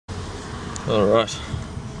Alright.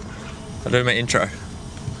 I'll do my intro.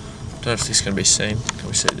 Don't know if this is going to be seen. Can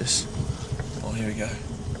we see this? Oh, here we go.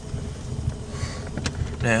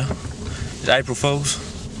 Now, it's April Fool's,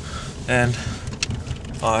 and get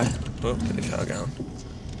the car going.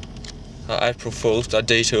 April Fool's, I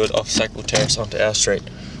detoured off Scarborough Terrace onto our street.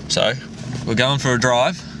 So, we're going for a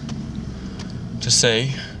drive to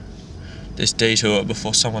see this detour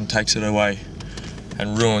before someone takes it away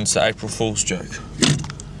and ruins the April Fool's joke.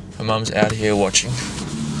 My mum's out here watching.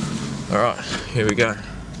 Alright, here we go.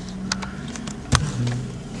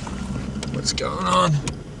 What's going on?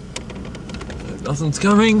 Nothing's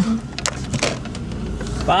coming.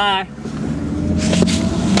 Bye.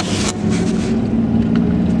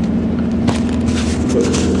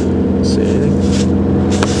 See anything?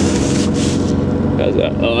 How's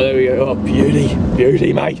that? Oh, there we go. Oh, beauty.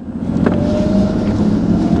 Beauty, mate.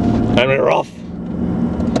 And we're off.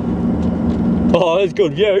 Oh, that's a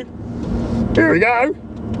good view. Here we go.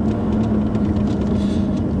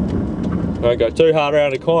 Don't go too hard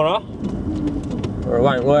around the corner or it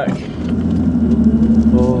won't work.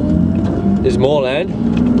 Oh, there's more land.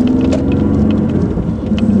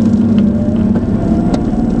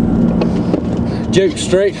 Duke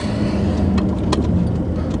Street.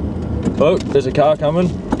 Oh, there's a car coming.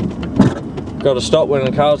 Got to stop when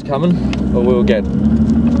the car's coming or we'll get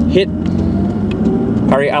hit.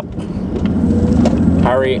 Hurry up.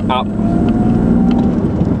 Hurry up.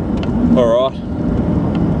 Alright.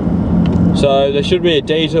 So there should be a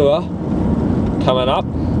detour coming up.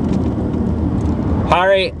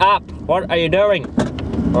 Hurry up! What are you doing?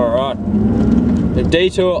 Alright. The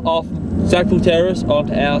detour off Scarborough Terrace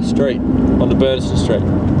onto our street, onto Burnston Street.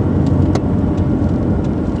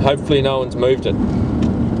 Hopefully no one's moved it.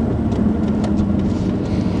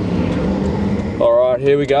 Alright,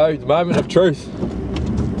 here we go. The moment of truth.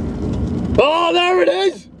 Oh, there it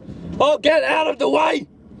is! Oh, get out of the way!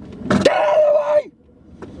 Get out of the way!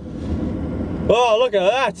 Oh, look at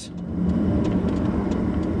that!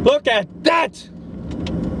 Look at that!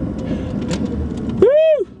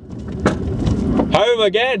 Woo! Home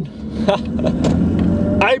again!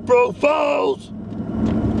 April Fools!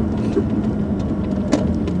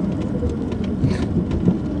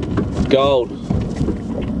 Gold.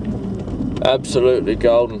 Absolutely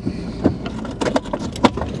golden.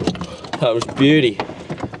 That was beauty.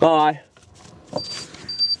 Bye.